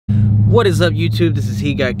What is up, YouTube? This is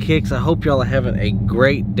He Got Kicks. I hope y'all are having a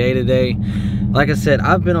great day today. Like I said,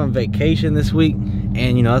 I've been on vacation this week,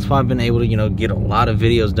 and that's why I've been able to get a lot of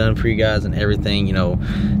videos done for you guys and everything.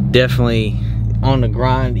 Definitely on the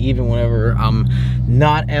grind even whenever I'm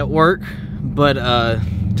not at work. But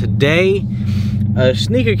today a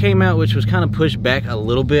sneaker came out which was kind of pushed back a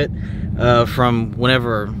little bit from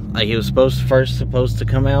whenever it was first supposed to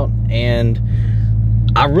come out, and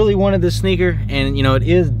I really wanted this sneaker. And it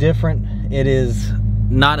is different. It is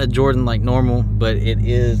not a Jordan like normal, but it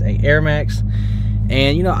is a Air Max.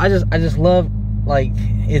 And I just love,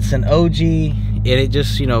 it's an OG, and it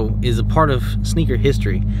just is a part of sneaker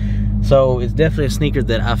history. So it's definitely a sneaker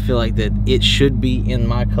that I feel like that it should be in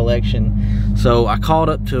my collection. So I called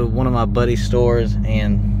up to one of my buddy's stores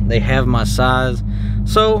and they have my size.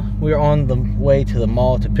 So we're on the way to the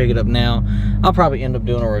mall to pick it up now. I'll probably end up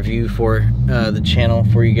doing a review for the channel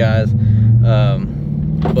for you guys.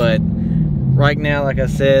 But right now, like I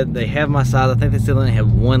said, they have my size. I think they still only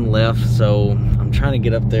have one left. So I'm trying to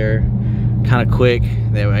get up there kind of quick.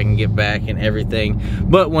 That way I can get back and everything.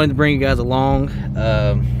 But wanted to bring you guys along.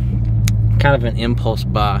 Kind of an impulse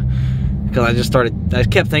buy, because I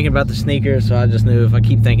kept thinking about the sneaker. So I just knew if I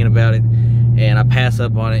keep thinking about it and I pass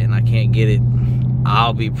up on it and I can't get it,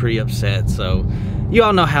 I'll be pretty upset. So you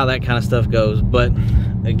all know how that kind of stuff goes. But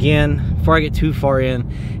again, before I get too far in,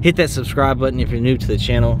 hit that subscribe button if you're new to the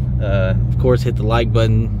channel. Of course, hit the like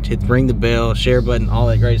button, ring the bell, share button, all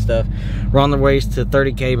that great stuff. We're on the way to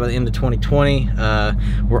 30K by the end of 2020.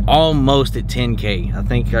 We're almost at 10K. I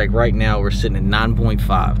think right now we're sitting at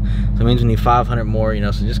 9.5. So it means we need 500 more,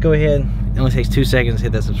 so just go ahead. It only takes 2 seconds to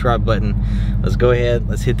hit that subscribe button. Let's go ahead,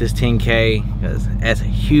 let's hit this 10K, because that's a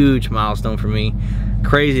huge milestone for me.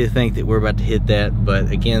 Crazy to think that we're about to hit that.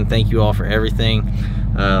 But again, thank you all for everything.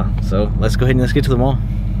 So let's go ahead and let's get to the mall.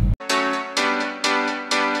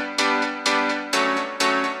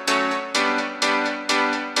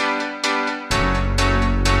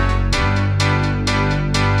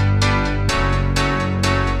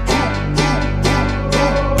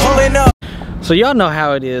 So y'all know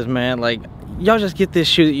how it is, man. Y'all just get this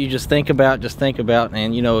shoe that you just think about,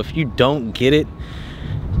 and if you don't get it,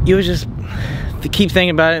 you just keep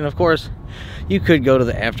thinking about it. And of course, you could go to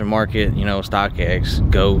the aftermarket, StockX,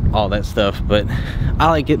 GOAT, all that stuff. But I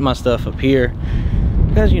like getting my stuff up here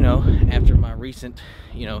because, after my recent,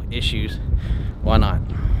 issues, why not?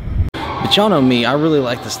 But y'all know me, I really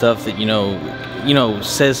like the stuff that,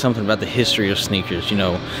 says something about the history of sneakers,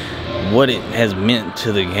 what it has meant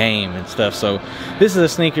to the game and stuff. So this is a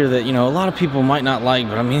sneaker that, a lot of people might not like,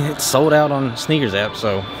 but I mean, it's sold out on Sneakers app,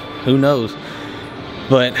 so who knows?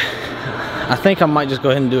 But I think I might just go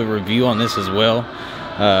ahead and do a review on this as well.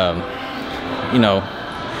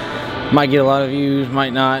 Might get a lot of views,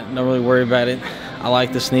 might not, don't really worry about it. I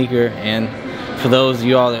like the sneaker, and for those of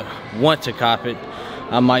you all that want to cop it,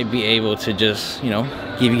 I might be able to just,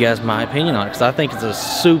 give you guys my opinion on it, because I think it's a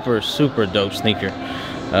super, super dope sneaker.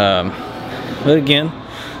 But again,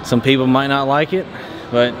 some people might not like it,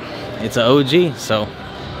 but it's an OG, so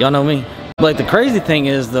y'all know me. The crazy thing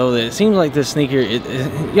is, though, that it seems like this sneaker,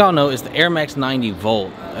 y'all know it's the Air Max 90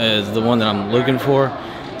 Volt is the one that I'm looking for.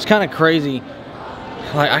 It's kind of crazy.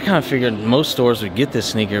 I kind of figured most stores would get this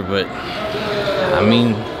sneaker, but I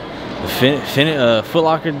mean, Foot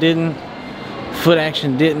Locker didn't, Foot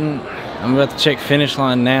Action didn't. I'm about to check Finish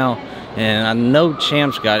Line now, and I know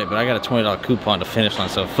Champs got it, but I got a $20 coupon to Finish Line,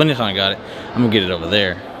 so if Finish Line got it, I'm gonna get it over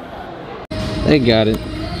there. They got it.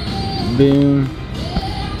 Boom.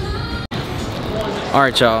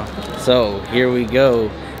 Alright, y'all, so here we go.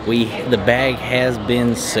 The bag has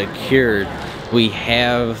been secured. We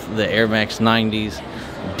have the Air Max 90s.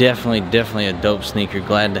 Definitely a dope sneaker.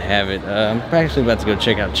 Glad to have it. I'm actually about to go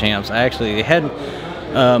check out Champs. They had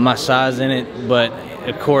my size in it, but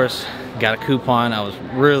of course got a coupon. I was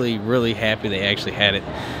really happy they actually had it,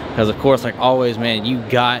 because of course, like always, man, you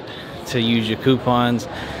got to use your coupons.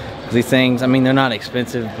 These things, I mean, they're not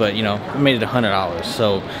expensive, but I made it $100.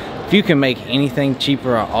 So if you can make anything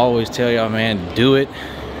cheaper, I always tell y'all, man, do it.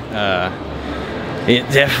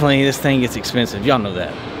 This thing gets expensive, y'all know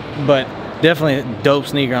that, but definitely a dope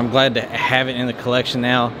sneaker. I'm glad to have it in the collection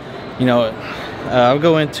now. I'll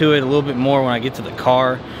go into it a little bit more when I get to the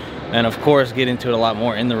car, and of course get into it a lot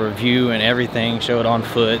more in the review and everything, show it on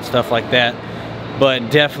foot, stuff like that. But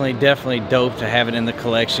definitely dope to have it in the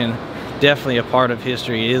collection. Definitely a part of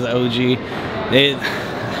history. It is OG.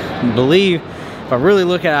 I believe, if I really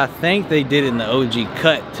look at it, I think they did it in the OG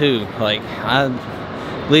cut too. I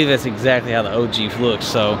believe that's exactly how the OG looks.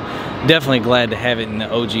 So definitely glad to have it in the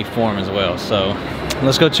OG form as well. So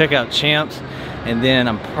let's go check out Champs, and then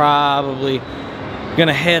I'm probably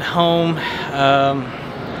Gonna head home.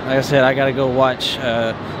 Like I said, I gotta go watch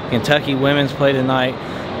Kentucky women's play tonight.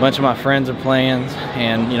 A bunch of my friends are playing,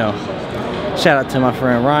 and you know, shout out to my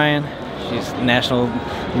friend Ryan. She's national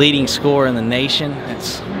leading scorer in the nation.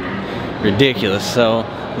 It's ridiculous. So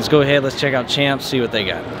let's go ahead, let's check out Champs, see what they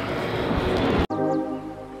got.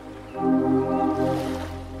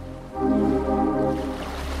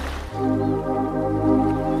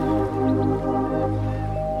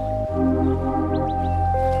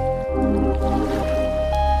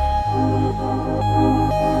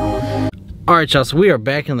 Alright y'all, so we are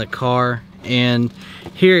back in the car, and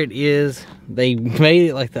here it is. They made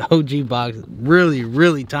it like the OG box,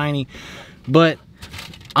 really tiny, but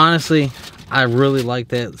honestly I really like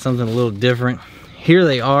that, something a little different. Here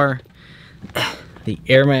they are, the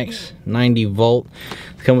Air Max 90 volt,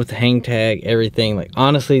 come with the hang tag, everything. Like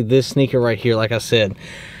honestly, this sneaker right here, like I said,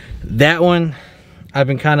 that one I've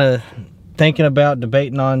been kind of thinking about,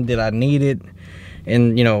 debating on, did I need it?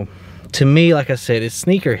 And you know, to me, like I said, it's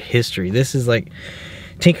sneaker history. This is like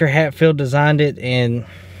Tinker Hatfield designed it, and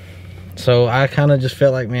so I kind of just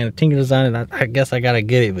felt like, man, if Tinker designed it, I guess I gotta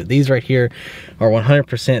get it. But these right here are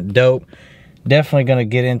 100% dope. Definitely gonna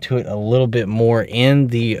get into it a little bit more in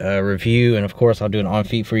the review, and of course I'll do an on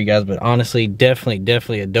feet for you guys. But honestly,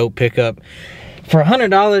 definitely a dope pickup. For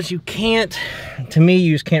 $100, you can't, to me,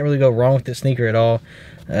 you just can't really go wrong with this sneaker at all.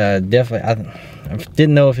 Definitely, I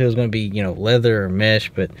didn't know if it was going to be, you know, leather or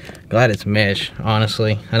mesh, but glad it's mesh,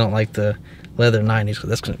 honestly. I don't like the leather 90s because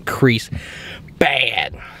that's going to crease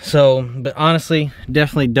bad. So, but honestly,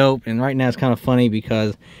 definitely dope. And right now it's kind of funny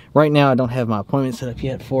because right now I don't have my appointment set up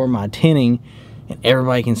yet for my tinning, and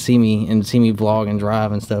everybody can see me and see me vlog and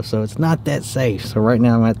drive and stuff, so it's not that safe. So right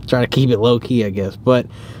now I'm going to try to keep it low-key, I guess. But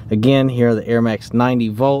again, here are the Air Max 90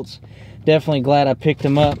 volts. Definitely glad I picked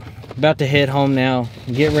them up. About to head home now,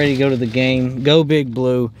 get ready to go to the game. Go Big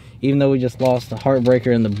Blue. Even though we just lost the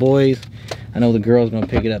heartbreaker in the boys, I know the girls gonna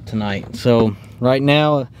pick it up tonight. So right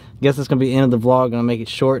now, I guess that's gonna be the end of the vlog. Gonna make it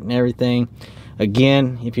short and everything.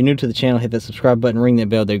 Again, if you're new to the channel, hit that subscribe button, ring that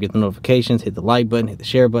bell there, get the notifications, hit the like button, hit the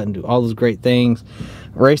share button, do all those great things.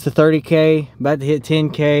 Race to 30K, about to hit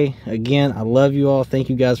 10K. Again, I love you all. Thank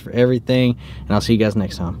you guys for everything, and I'll see you guys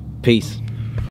next time. Peace.